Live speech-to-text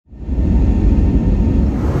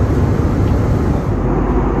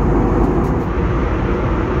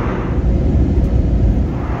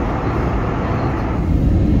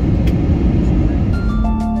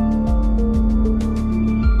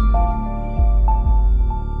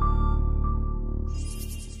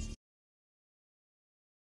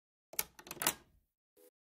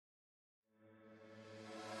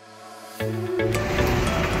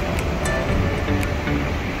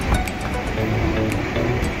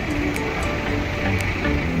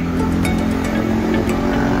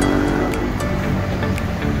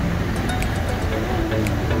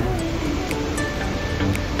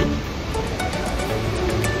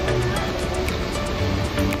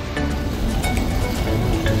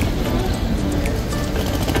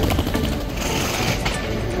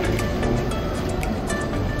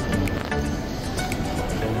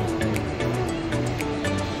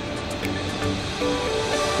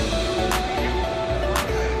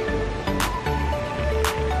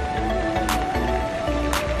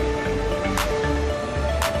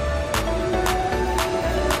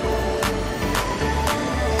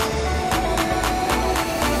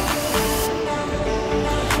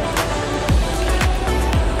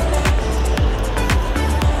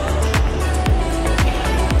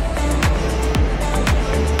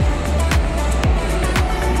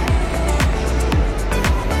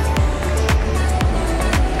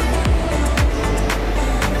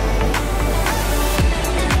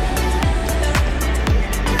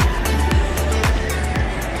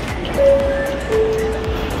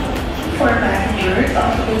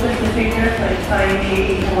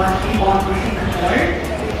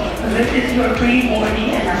your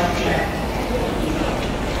pre-boarding announcement.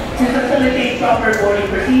 To facilitate proper boarding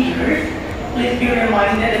procedures, please be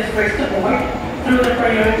reminded that first to board through the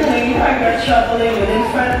priority lane are guests traveling with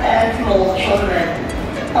infant and small children,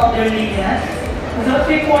 elderly guests, those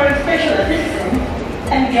requiring special assistance,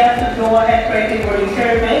 and guests that go ahead private boarding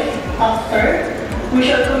service. After, we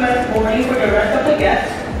shall commence boarding for the rest of the guests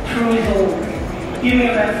through zone. You may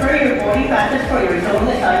refer your boarding passes for your zone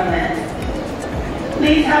assignment.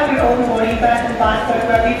 Please have your own boarding pass and passport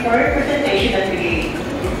ready for presentation at the gate.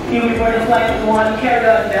 You will board the flight with one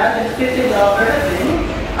carry-on bag that's $50 a bin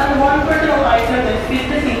and one personal item that fits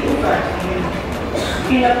the seat in front of you.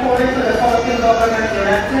 In accordance with the Philippine government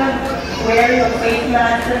directive, wearing of face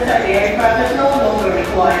masks inside the aircraft is no longer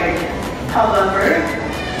required. However,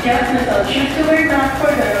 guests must choose to wear masks for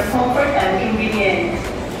their comfort and convenience.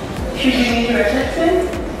 Should you need your assistance,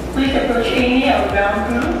 please approach any of ground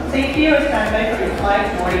crew, safety or standby for your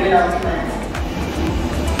flight boarding announcement.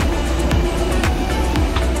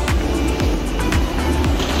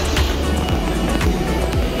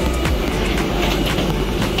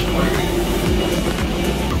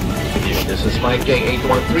 This is Mike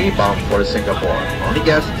J813 bound for Singapore. Only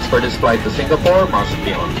guests for this flight to Singapore must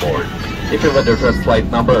be on board. If you're with your first flight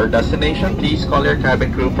number or destination, please call your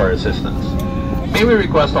cabin crew for assistance. May we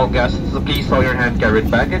request all guests to please throw your hand-carried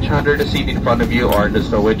baggage under the seat in front of you or the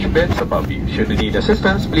stowage bins above you. Should you need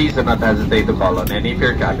assistance, please do not hesitate to call on any of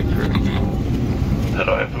your cabin crew.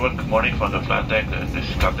 Hello everyone, good morning from the flight deck. This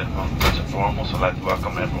is Captain Hong. First and foremost, I'd like to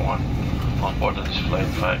welcome everyone on board of this flight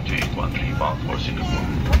 5813 bound for Singapore.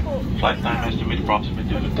 Flight time estimated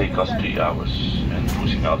approximately will take us 3 hours and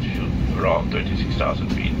cruising altitude around 36,000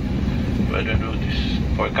 feet. Weather route is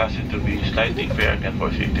forecasted to be slightly fair and for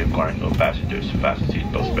safety requiring all passengers to fasten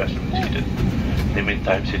seatbelts best when seated. Limit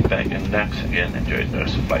time, seat back, and thanks again. Enjoy the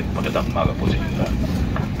rest of flight. Magandang umaga po sa inyo.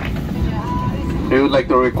 We would like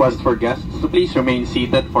to request for guests to please remain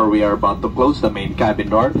seated for we are about to close the main cabin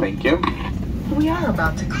door. Thank you. We are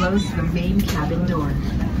about to close the main cabin door.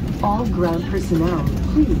 All ground personnel,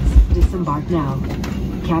 please disembark now.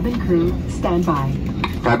 Cabin crew, stand by.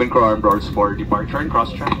 Cabin crew armed doors for departure and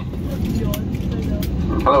cross-check.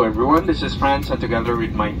 Hello everyone, this is Franz and together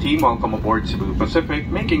with my team, welcome aboard Cebu Pacific,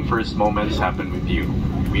 making first moments happen with you.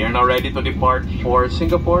 We are now ready to depart for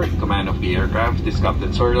Singapore. In command of the aircraft is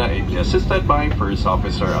Captain Sorla, ably assisted by First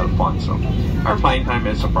Officer Alfonso. Our flying time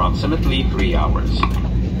is approximately 3 hours.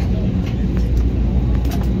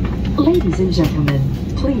 Ladies and gentlemen,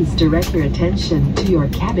 please direct your attention to your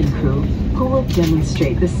cabin crew who will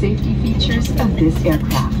demonstrate the safety features of this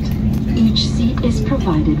aircraft. Each seat is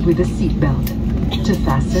provided with a seat belt. To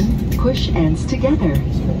fasten, push ends together.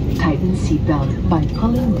 Tighten seat belt by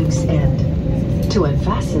pulling loose end. To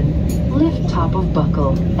unfasten, lift top of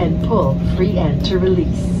buckle and pull free end to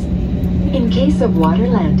release. In case of water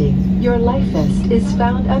landing, your life vest is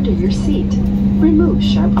found under your seat. Remove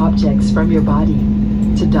sharp objects from your body.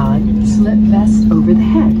 To don, slip vest over the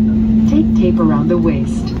head. Take tape around the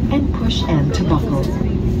waist and push end to buckle.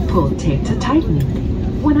 Pull tape to tighten.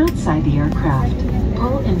 When outside the aircraft,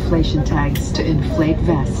 pull inflation tags to inflate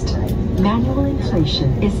vest. Manual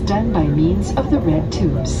inflation is done by means of the red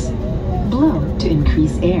tubes. Blow to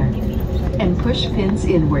increase air, and push pins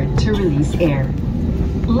inward to release air.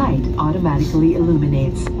 Light automatically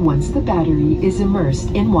illuminates once the battery is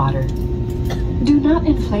immersed in water. Do not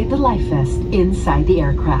inflate the life vest inside the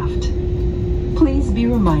aircraft. Please be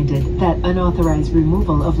reminded that unauthorized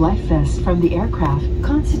removal of life vests from the aircraft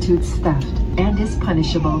constitutes theft and is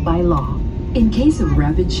punishable by law. In case of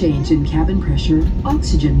rapid change in cabin pressure,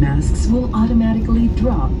 oxygen masks will automatically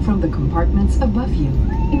drop from the compartments above you.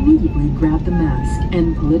 Immediately grab the mask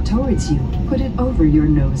and pull it towards you. Put it over your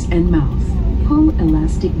nose and mouth. Pull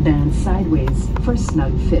elastic band sideways for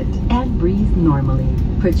snug fit and breathe normally.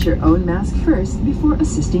 Put your own mask first before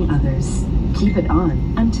assisting others. Keep it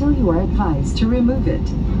on until you are advised to remove it.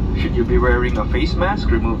 Should you be wearing a face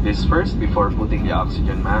mask, remove this first before putting the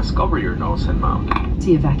oxygen mask over your nose and mouth.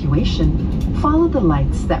 To evacuation, follow the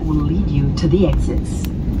lights that will lead you to the exits.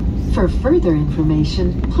 For further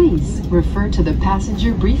information, please refer to the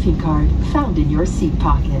passenger briefing card found in your seat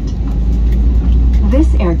pocket.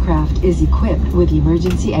 This aircraft is equipped with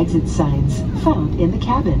emergency exit signs found in the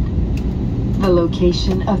cabin. The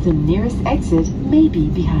location of the nearest exit may be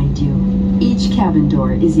behind you. Each cabin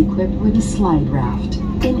door is equipped with a slide raft.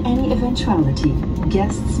 In any eventuality,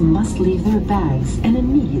 guests must leave their bags and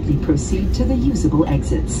immediately proceed to the usable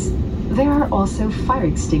exits. There are also fire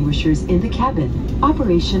extinguishers in the cabin.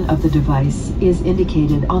 Operation of the device is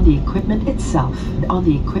indicated on the equipment itself.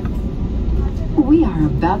 We are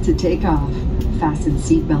about to take off. Fasten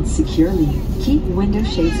seatbelts securely, keep window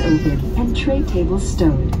shades open, and tray tables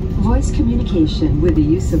stowed. Voice communication with the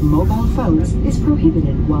use of mobile phones is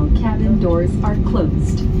prohibited while cabin doors are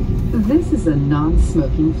closed. This is a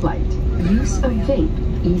non-smoking flight. Use of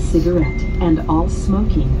vape, e-cigarette, and all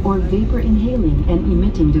smoking or vapor inhaling and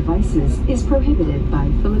emitting devices is prohibited by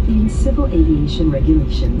Philippine Civil Aviation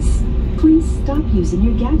regulations. Please stop using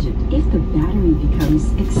your gadget if the battery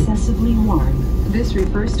becomes excessively warm. This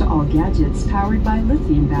refers to all gadgets powered by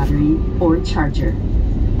lithium battery or charger.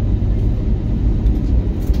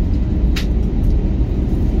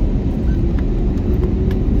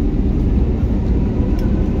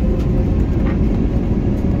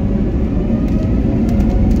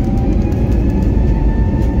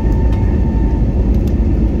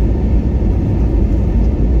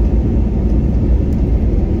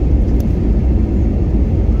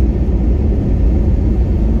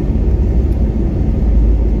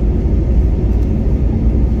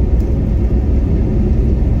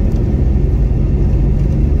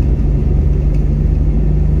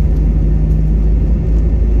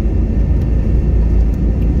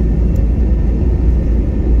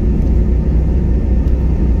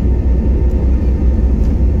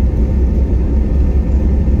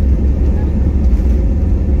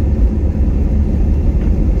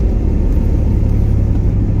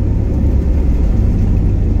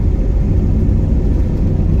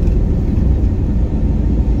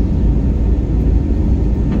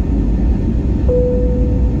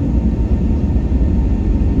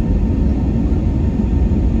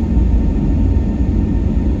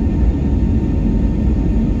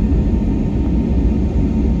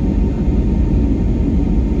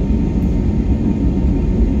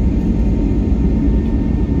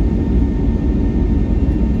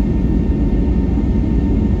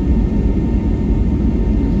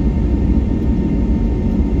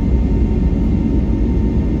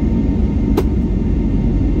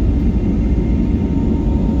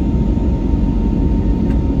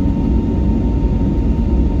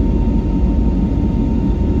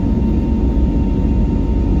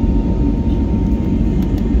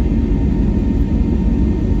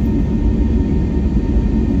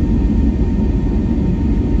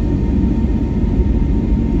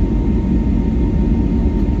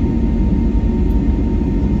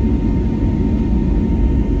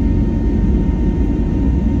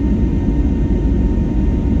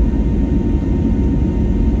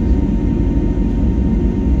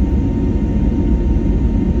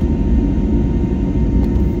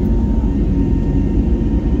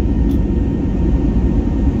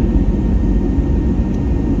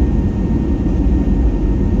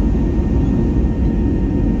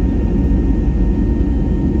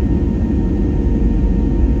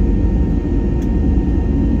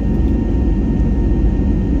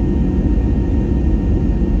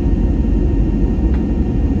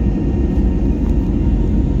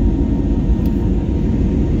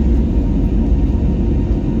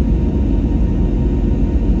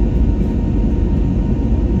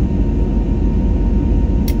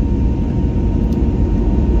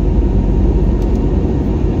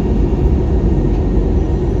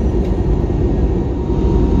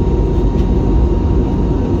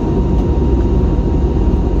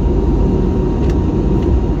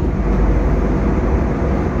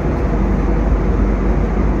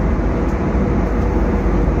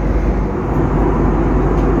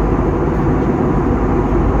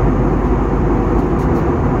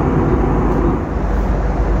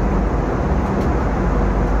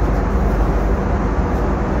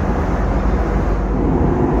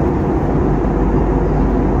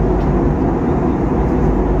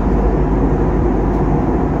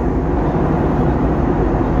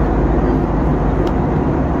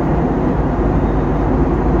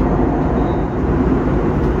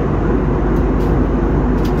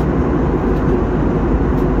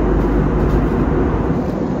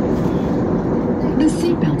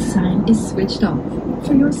 is switched off.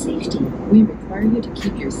 For your safety, we require you to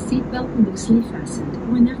keep your seatbelt loosely fastened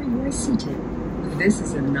whenever you are seated. This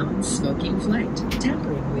is a non-smoking flight.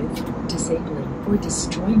 Tampering with, disabling, or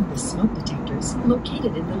destroying the smoke detectors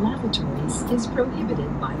located in the lavatories is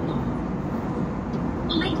prohibited by law.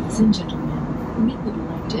 Ladies and gentlemen, we would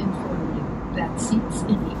like to inform you that seats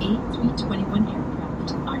in the A321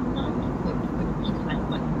 aircraft are not equipped with recline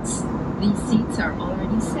buttons. These seats are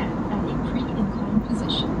already set at a pre-inclined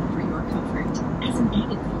position for your comfort. As an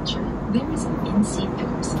added feature, there is an in-seat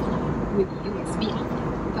power supply with USB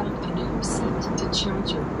outlet found under your seat to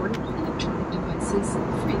charge your portable electronic devices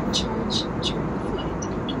free of charge during the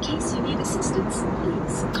flight. In case you need assistance,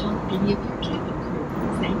 please call any of your cabin crew.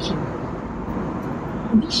 Thank you.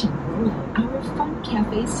 We shall roll out our fun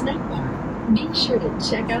cafe snack bar. Be sure to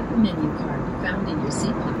check out the menu card found in your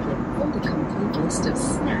seat pocket for the complete list of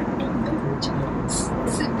snack and beverage items.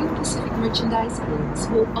 Cebu Pacific merchandise items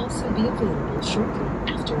will also be available shortly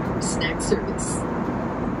after our snack service.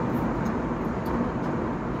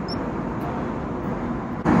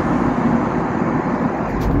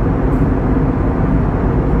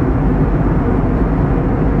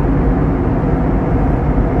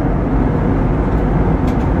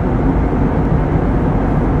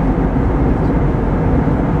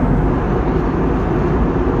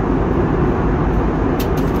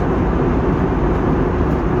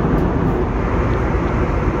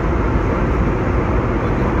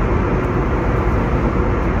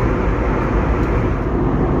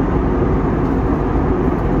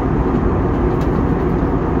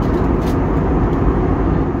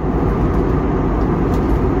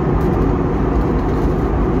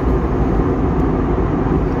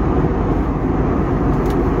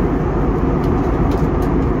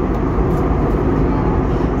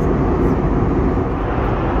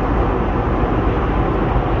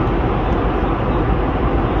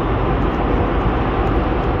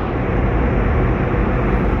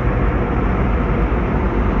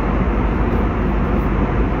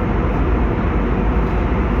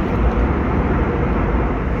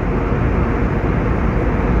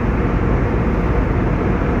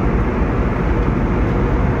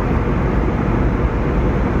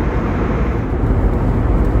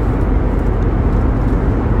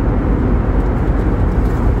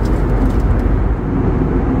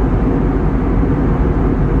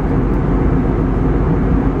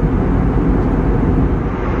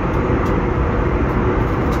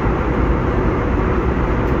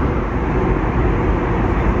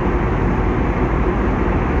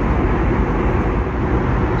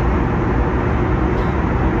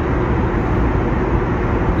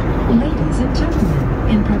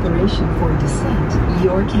 For descent,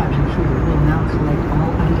 your cabin crew will now collect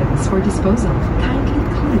all items for disposal. Kindly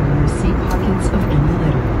clear your seat pockets of any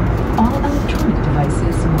litter. All electronic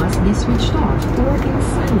devices must be switched off or in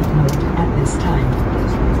silent mode at this time.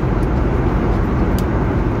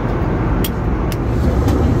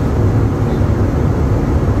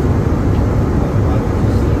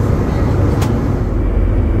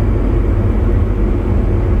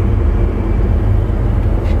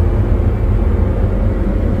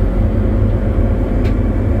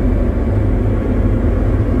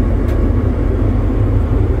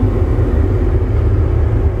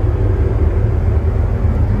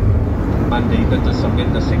 Mandated to submit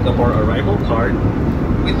the Singapore arrival card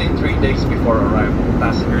within 3 days before arrival.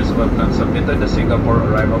 Passengers who have not submitted the Singapore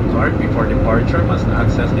arrival card before departure must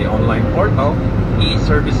access the online portal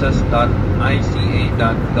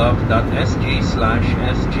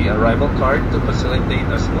eservices.ica.gov.sg/sg arrival card to facilitate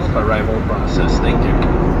a smooth arrival process. Thank you.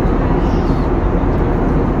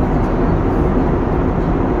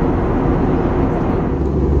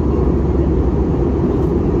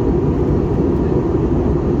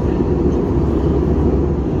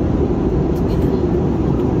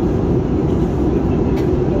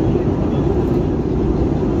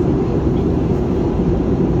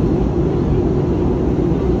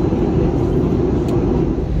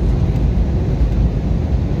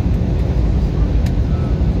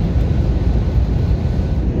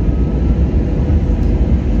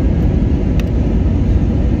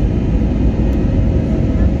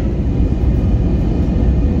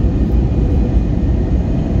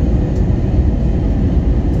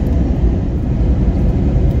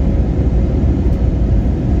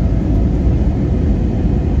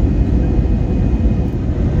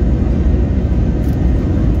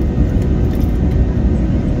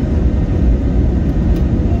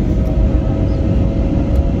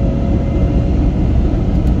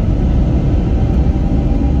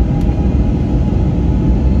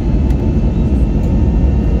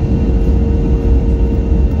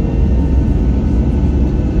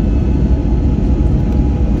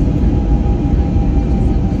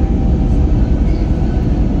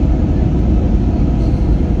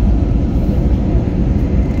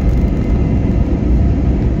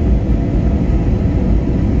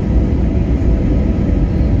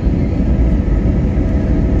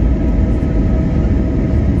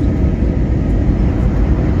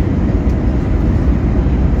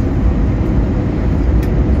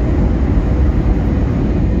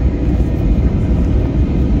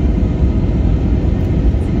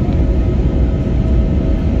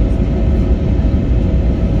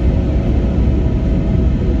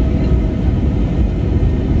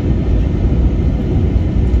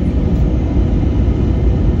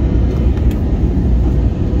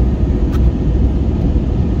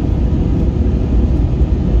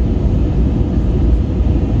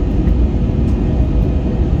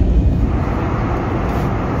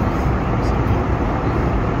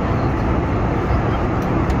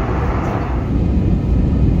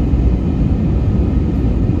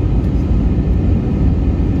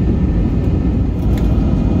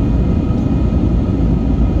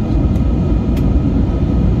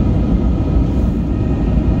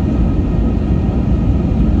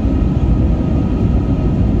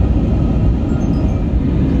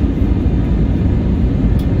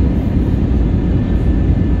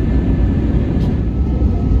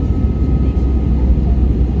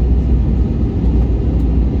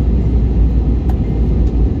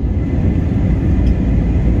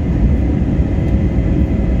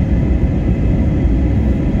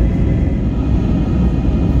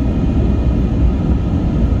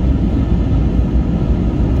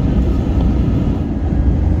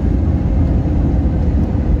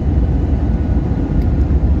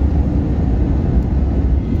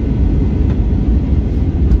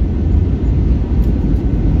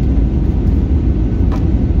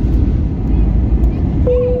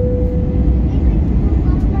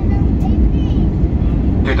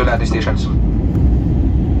 conditions.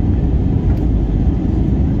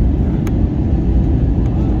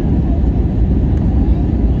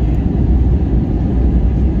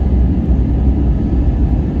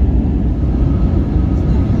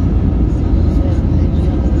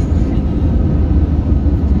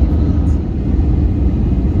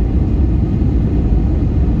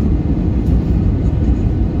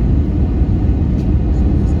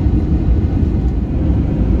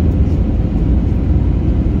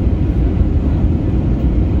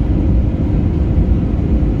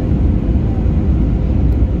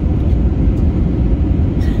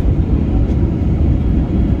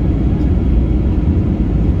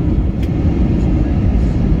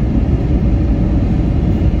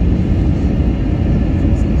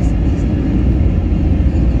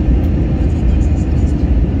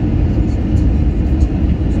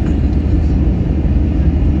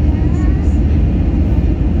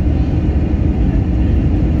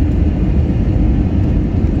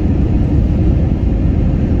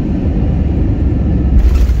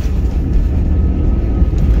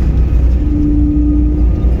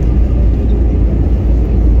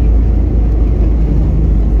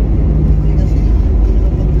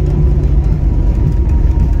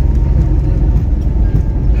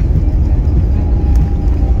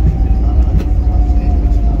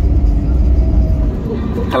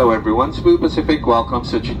 Hello everyone, Cebu Pacific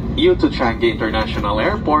welcomes you to Changi International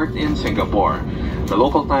Airport in Singapore. The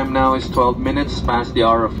local time now is 12 minutes past the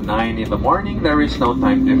hour of 9 in the morning. There is no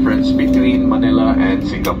time difference between Manila and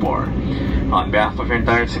Singapore. On behalf of your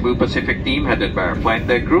entire Cebu Pacific team, headed by our flight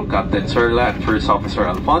deck crew, Captain Serla and First Officer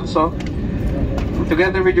Alfonso,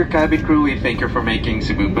 together with your cabin crew, we thank you for making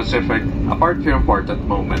Cebu Pacific a part of your important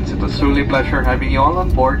moments. It was truly a pleasure having you all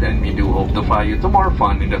on board, and we do hope to fly you to more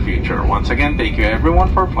fun in the future. Once again, thank you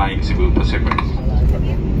everyone for flying Cebu Pacific.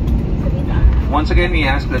 Once again, we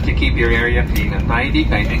ask that you keep your area clean and tidy.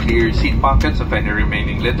 Kindly clear your seat pockets of any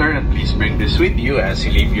remaining litter, and please bring this with you as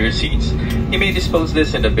you leave your seats. You may dispose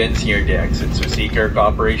this in the bins near the exits. We seek your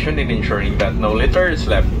cooperation in ensuring that no litter is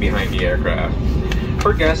left behind the aircraft.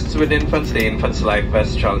 For guests with infants, the infant's life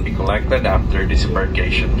vest shall be collected after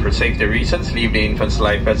disembarkation. For safety reasons, leave the infant's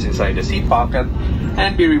life vest inside the seat pocket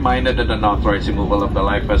and be reminded that unauthorized removal of the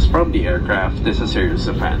life vest from the aircraft is a serious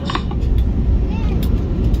offense.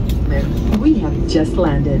 We have just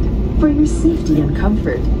landed. For your safety and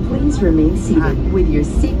comfort, please remain seated with your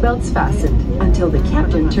seatbelts fastened until the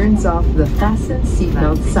captain turns off the fasten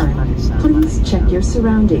seatbelt sign. Please check your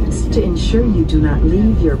surroundings to ensure you do not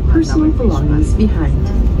leave your personal belongings behind.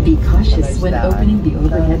 Be cautious when opening the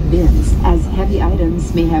overhead bins, as heavy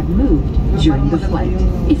items may have moved during the flight.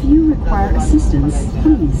 If you require assistance,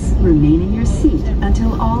 please remain in your seat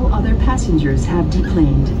until all other passengers have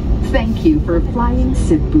deplaned. Thank you for flying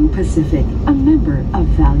Cebu Pacific, a member of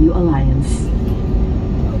Value Alliance.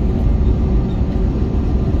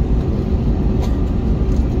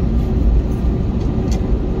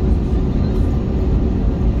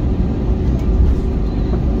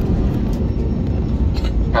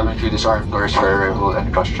 Cabin crew disarm doors for arrival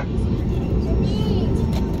and caution.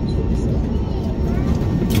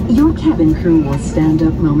 Your cabin crew will stand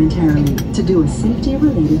up momentarily to do a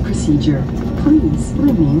safety-related procedure. Please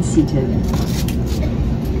remain seated.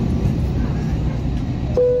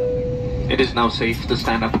 It is now safe to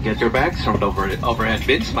stand up and get your bags from the overhead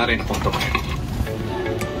bins. Mari na punto kayo.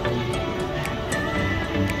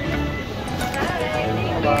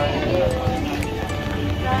 Bye.